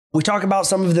We talk about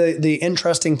some of the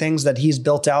interesting things that he's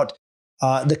built out,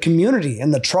 the community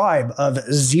and the tribe of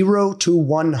 0 to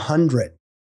 100.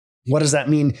 What does that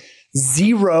mean?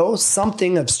 0,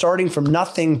 something of starting from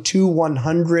nothing to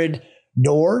 100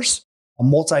 doors,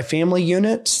 multifamily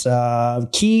units,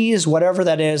 keys, whatever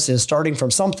that is starting from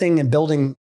something and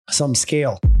building some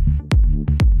scale.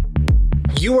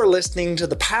 You are listening to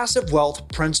the Passive Wealth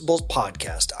Principles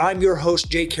Podcast. I'm your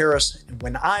host, Jake Harris. And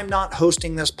when I'm not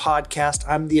hosting this podcast,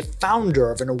 I'm the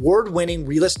founder of an award-winning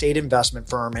real estate investment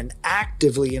firm and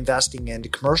actively investing into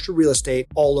commercial real estate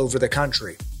all over the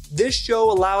country. This show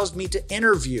allows me to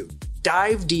interview,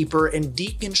 dive deeper, and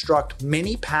deconstruct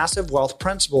many passive wealth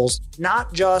principles,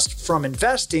 not just from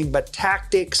investing, but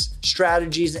tactics,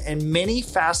 strategies, and many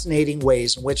fascinating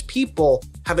ways in which people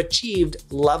have achieved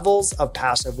levels of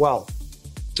passive wealth.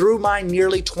 Through my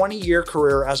nearly 20-year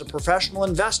career as a professional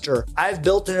investor, I've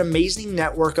built an amazing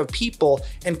network of people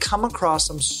and come across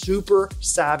some super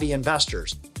savvy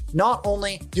investors. Not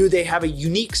only do they have a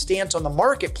unique stance on the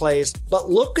marketplace, but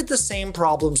look at the same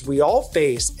problems we all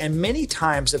face and many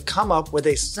times have come up with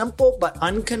a simple but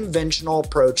unconventional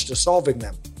approach to solving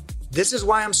them. This is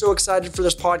why I'm so excited for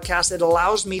this podcast. It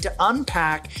allows me to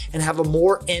unpack and have a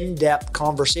more in-depth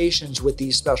conversations with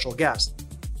these special guests.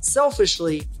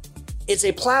 Selfishly, it's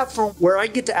a platform where I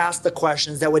get to ask the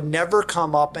questions that would never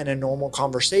come up in a normal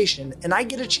conversation, and I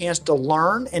get a chance to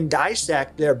learn and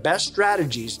dissect their best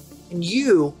strategies, and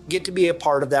you get to be a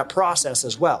part of that process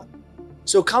as well.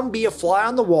 So come be a fly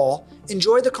on the wall,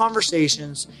 enjoy the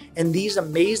conversations, and these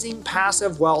amazing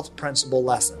passive wealth principle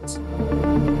lessons.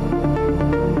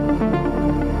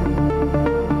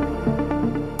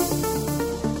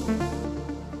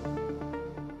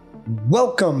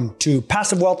 Welcome to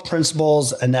Passive Wealth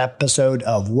Principles, an episode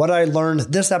of What I Learned.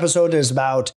 This episode is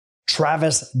about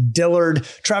Travis Dillard.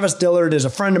 Travis Dillard is a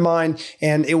friend of mine,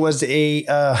 and it was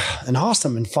an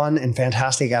awesome and fun and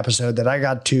fantastic episode that I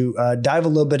got to dive a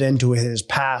little bit into his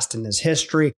past and his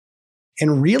history.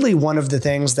 And really one of the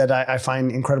things that I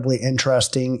find incredibly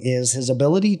interesting is his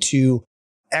ability to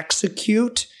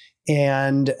execute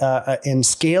and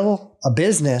scale a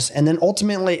business and then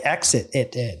ultimately exit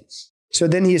it. So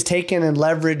then he's taken and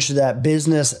leveraged that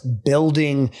business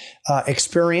building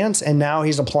experience, and now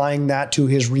he's applying that to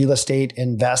his real estate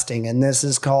investing. And this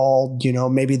is called,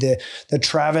 maybe the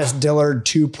Travis Dillard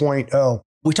 2.0.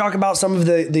 We talk about some of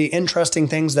the interesting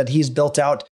things that he's built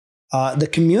out, the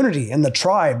community and the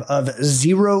tribe of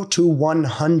 0 to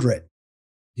 100.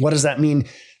 What does that mean?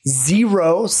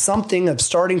 0, something of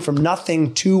starting from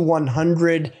nothing to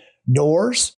 100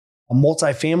 doors.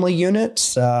 Multifamily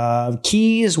units,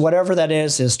 keys, whatever that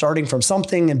is starting from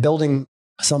something and building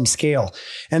some scale.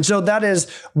 And so that is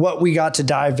what we got to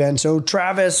dive in. So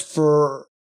Travis grew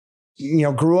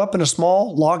up in a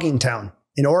small logging town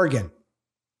in Oregon.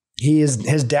 His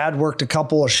dad worked a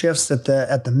couple of shifts at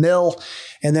the mill.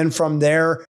 And then from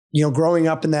there, growing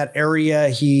up in that area,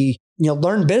 he,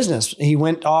 learned business. He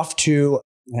went off to,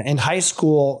 in high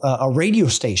school, a radio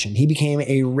station. He became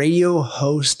a radio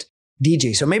host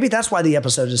DJ. So maybe that's why the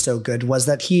episode is so good, was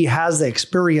that he has the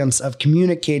experience of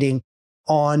communicating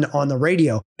on the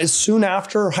radio. As soon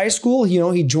after high school,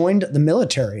 he joined the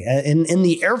military in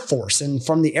the Air Force. And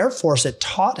from the Air Force, it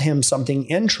taught him something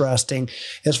interesting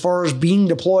as far as being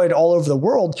deployed all over the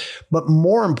world. But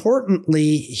more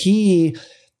importantly, he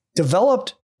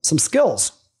developed some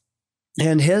skills.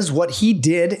 And what he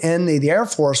did in the Air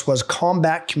Force was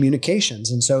combat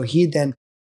communications. And so he then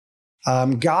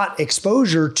got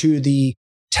exposure to the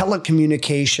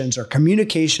telecommunications or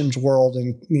communications world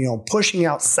and, pushing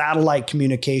out satellite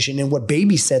communication and would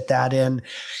babysit that in,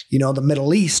 the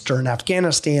Middle East or in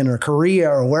Afghanistan or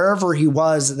Korea or wherever he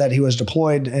was that he was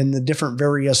deployed in the different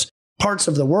various parts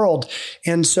of the world.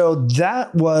 And so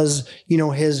that was,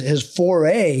 his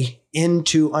foray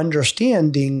into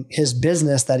understanding his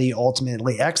business that he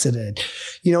ultimately exited.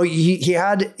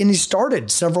 He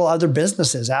started several other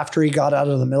businesses after he got out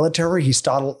of the military. He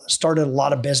started a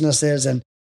lot of businesses and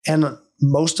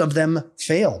most of them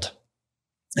failed.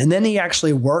 And then he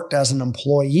actually worked as an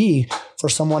employee for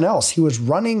someone else. He was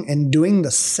running and doing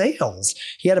the sales.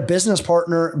 He had a business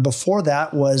partner before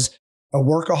that was a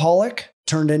workaholic,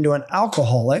 turned into an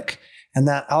alcoholic. And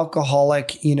that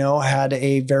alcoholic, had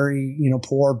a very,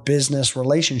 poor business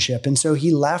relationship. And so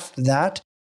he left that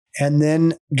and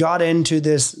then got into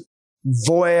this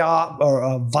VoIP or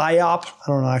VIOP. I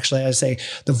don't know, actually, I say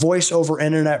the voice over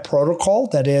internet protocol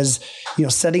that is,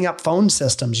 setting up phone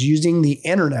systems using the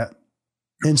internet.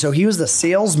 And so he was the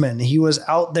salesman. He was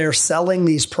out there selling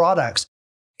these products.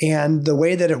 And the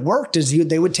way that it worked is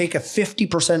they would take a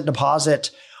 50%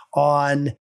 deposit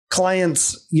on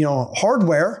clients,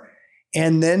 hardware.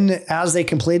 And then as they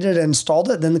completed and installed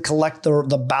it, then they collect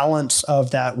the balance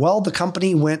of that. Well, the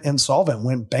company went insolvent,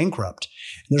 went bankrupt.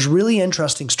 And there's a really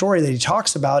interesting story that he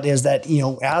talks about is that,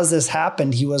 as this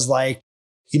happened, he was like,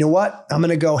 you know what? I'm going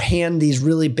to go hand these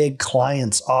really big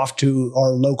clients off to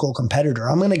our local competitor.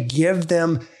 I'm going to give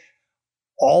them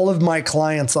all of my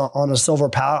clients on a silver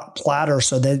platter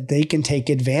so that they can take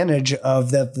advantage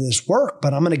of this work,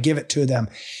 but I'm going to give it to them.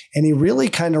 And he really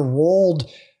kind of rolled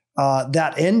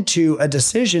that into a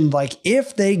decision like,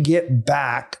 if they get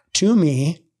back to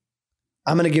me,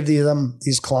 I'm going to give them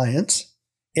these clients.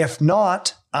 If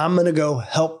not, I'm going to go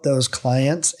help those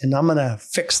clients and I'm going to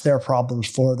fix their problems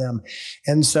for them.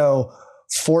 And so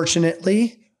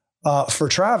fortunately for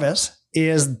Travis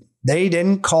is they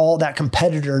didn't call, that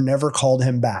competitor never called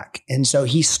him back. And so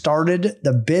he started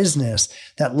the business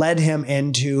that led him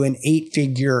into an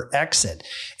 8-figure exit.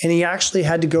 And he actually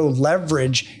had to go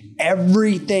leverage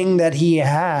everything that he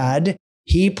had.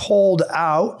 He pulled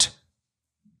out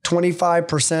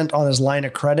 25% on his line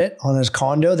of credit on his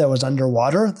condo that was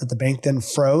underwater that the bank then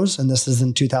froze. And this is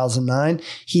in 2009.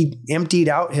 He emptied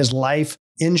out his life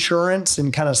insurance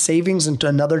and kind of savings into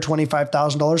another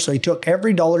 $25,000. So he took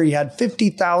every dollar he had,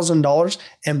 $50,000,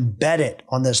 and bet it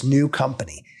on this new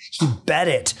company. He bet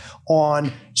it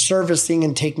on servicing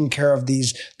and taking care of the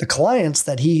clients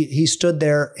that he stood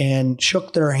there and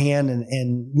shook their hand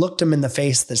and looked them in the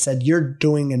face that said, you're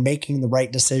doing and making the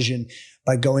right decision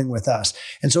by going with us.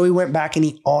 And so he went back and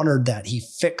he honored that. He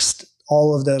fixed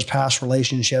all of those past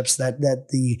relationships that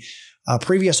the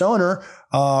previous owner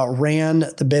ran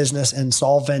the business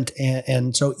insolvent.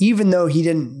 And so even though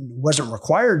he wasn't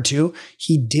required to,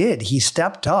 he did. He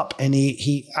stepped up and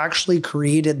he actually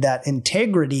created that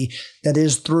integrity that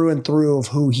is through and through of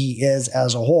who he is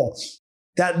as a whole.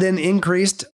 That then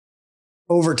increased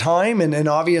over time. And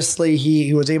obviously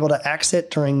he was able to exit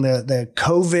during the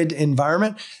COVID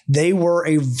environment. They were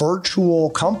a virtual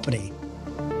company.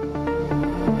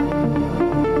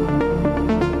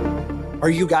 Are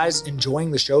you guys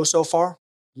enjoying the show so far?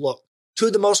 Look, two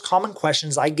of the most common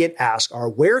questions I get asked are,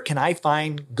 where can I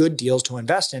find good deals to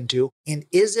invest into? And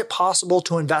is it possible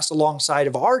to invest alongside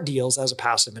of our deals as a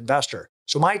passive investor?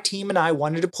 So my team and I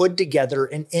wanted to put together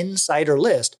an insider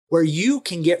list where you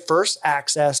can get first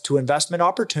access to investment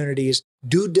opportunities,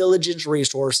 due diligence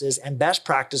resources, and best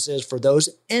practices for those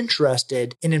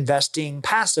interested in investing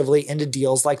passively into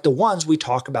deals like the ones we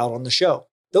talk about on the show.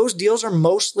 Those deals are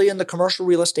mostly in the commercial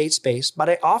real estate space, but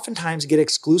I oftentimes get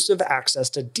exclusive access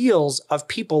to deals of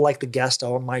people like the guest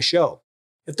on my show.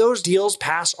 If those deals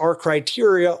pass our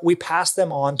criteria, we pass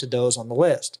them on to those on the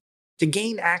list. To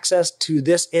gain access to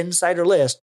this insider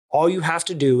list, all you have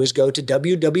to do is go to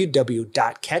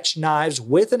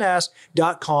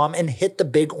www.catchniveswithans.com and hit the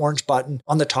big orange button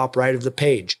on the top right of the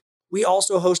page. We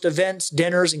also host events,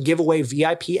 dinners, and give away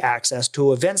VIP access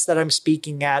to events that I'm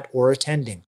speaking at or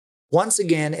attending. Once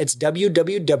again, it's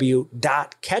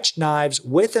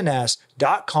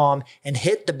www.catchniveswithans.com and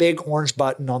hit the big orange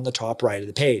button on the top right of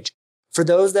the page. For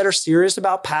those that are serious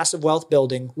about passive wealth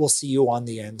building, we'll see you on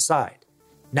the inside.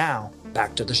 Now,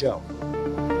 back to the show.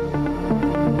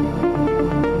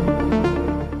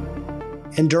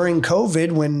 And during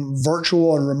COVID, when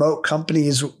virtual and remote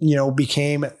companies,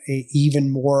 became even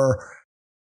more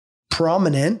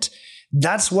prominent,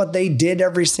 that's what they did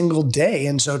every single day.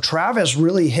 And so Travis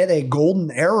really hit a golden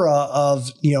era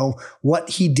of,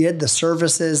 what he did, the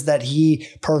services that he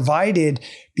provided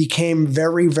became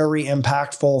very, very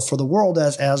impactful for the world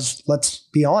as let's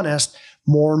be honest,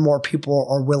 more and more people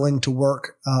are willing to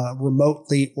work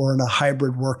remotely or in a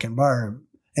hybrid work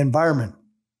environment.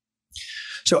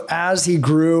 So as he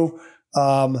grew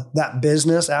that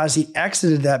business, as he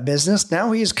exited that business,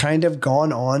 now he's kind of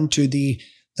gone on to the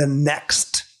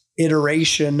next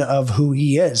iteration of who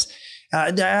he is. I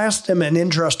asked him an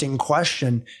interesting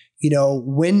question.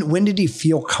 When did he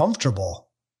feel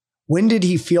comfortable? When did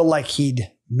he feel like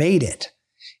he'd made it?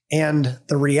 And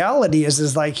the reality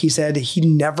is like he said, he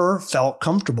never felt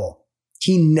comfortable.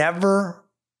 He never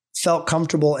felt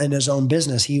comfortable in his own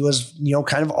business. He was,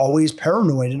 kind of always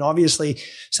paranoid. And obviously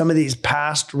some of these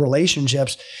past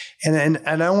relationships, and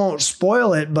I won't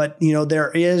spoil it, but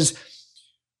there is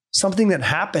something that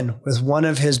happened with one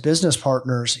of his business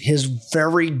partners, his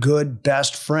very good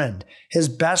best friend, his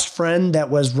best friend that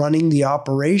was running the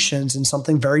operations, and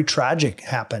something very tragic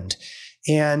happened.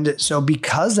 And so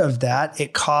because of that,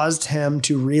 it caused him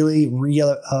to really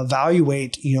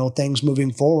reevaluate, things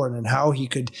moving forward and how he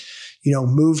could,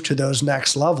 move to those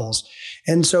next levels.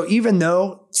 And so even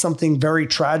though something very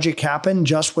tragic happened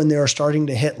just when they were starting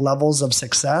to hit levels of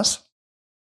success,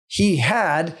 he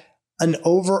had an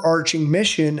overarching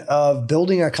mission of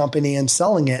building a company and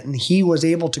selling it. And he was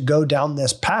able to go down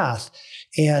this path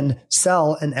and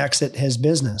sell and exit his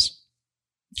business.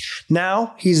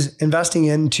 Now he's investing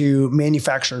into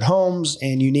manufactured homes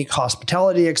and unique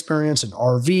hospitality experience and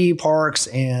RV parks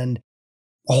and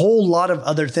a whole lot of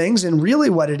other things. And really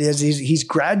what it is he's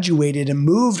graduated and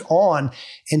moved on.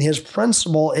 And his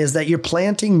principle is that you're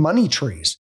planting money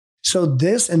trees. So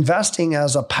this investing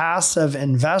as a passive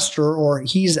investor, or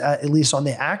he's at least on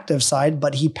the active side,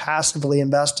 but he passively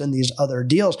invests in these other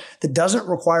deals that doesn't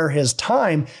require his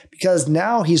time, because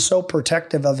now he's so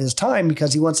protective of his time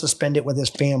because he wants to spend it with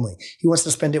his family. He wants to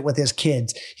spend it with his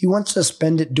kids. He wants to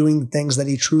spend it doing things that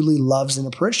he truly loves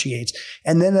and appreciates.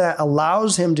 And then that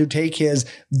allows him to take his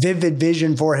vivid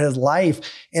vision for his life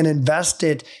and invest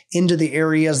it into the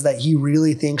areas that he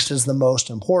really thinks is the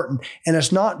most important. And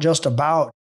it's not just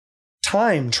about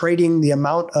time, trading the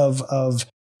amount of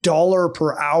dollar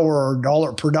per hour or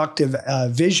dollar productive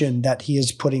vision that he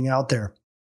is putting out there.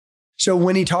 So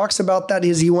when he talks about that,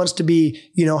 is he wants to be,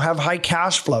 have high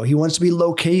cash flow. He wants to be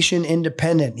location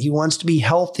independent. He wants to be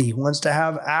healthy. He wants to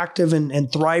have active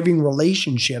and thriving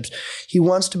relationships. He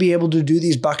wants to be able to do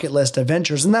these bucket list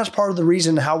adventures. And that's part of the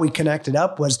reason how we connected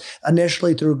up was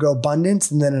initially through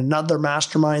GoBundance, and then another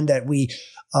mastermind that we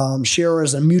share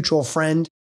as a mutual friend.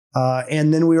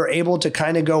 And then we were able to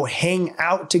kind of go hang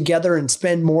out together and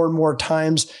spend more and more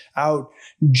times out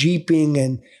jeeping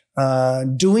and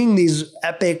doing these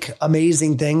epic,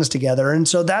 amazing things together. And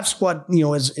so that's what,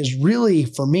 is really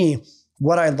for me,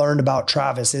 what I learned about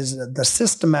Travis is the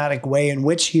systematic way in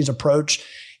which he's approached,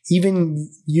 even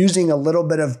using a little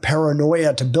bit of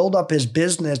paranoia to build up his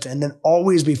business and then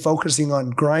always be focusing on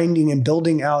grinding and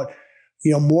building out,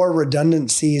 more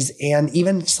redundancies, and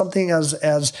even something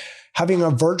as having a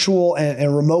virtual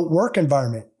and remote work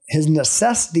environment. His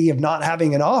necessity of not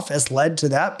having an office led to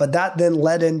that, but that then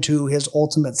led into his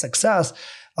ultimate success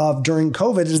of during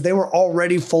COVID is they were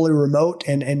already fully remote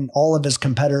and all of his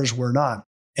competitors were not.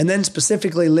 And then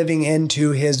specifically living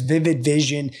into his vivid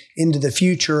vision into the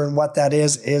future, and what that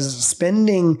is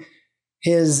spending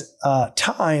his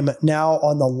time now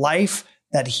on the life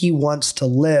that he wants to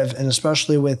live, and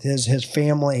especially with his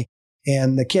family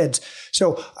and the kids.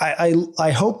 So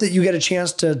I hope that you get a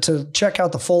chance to check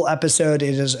out the full episode.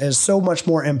 It is so much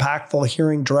more impactful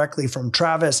hearing directly from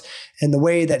Travis and the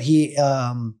way that he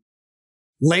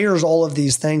layers all of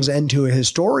these things into his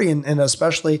story, and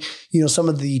especially, some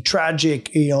of the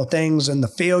tragic, things and the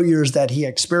failures that he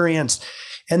experienced.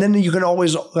 And then you can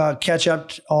always catch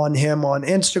up on him on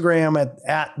Instagram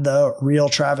at the real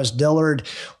Travis Dillard,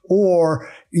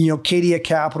 or, Cadia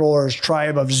Capital or his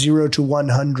tribe of 0 to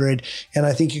 100. And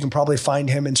I think you can probably find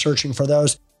him in searching for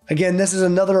those. Again, this is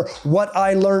another What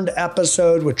I Learned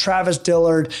episode with Travis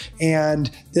Dillard.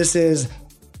 And this is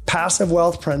Passive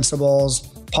Wealth Principles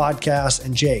Podcast,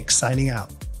 and Jake signing out.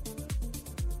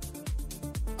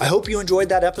 I hope you enjoyed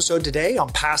that episode today on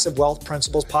Passive Wealth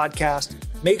Principles Podcast.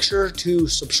 Make sure to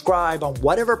subscribe on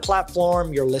whatever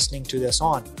platform you're listening to this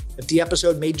on. If the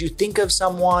episode made you think of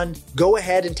someone, go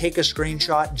ahead and take a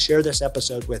screenshot and share this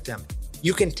episode with them.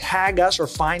 You can tag us or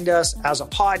find us as a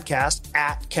podcast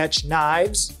at Catch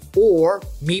Knives, or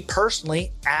me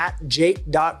personally at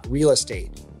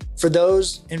jake.realestate. For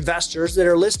those investors that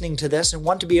are listening to this and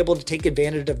want to be able to take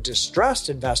advantage of distressed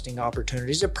investing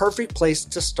opportunities, a perfect place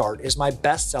to start is my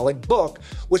best-selling book,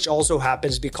 which also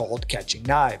happens to be called Catching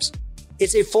Knives.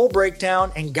 It's a full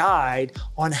breakdown and guide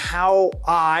on how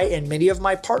I and many of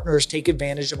my partners take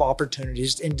advantage of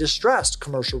opportunities in distressed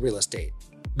commercial real estate.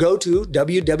 Go to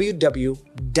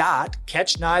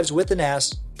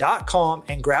www.catchkniveswithans.com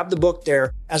and grab the book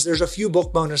there, as there's a few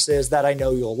book bonuses that I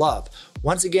know you'll love.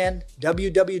 Once again,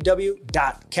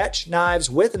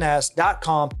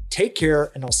 www.catchkniveswithans.com. Take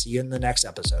care, and I'll see you in the next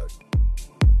episode.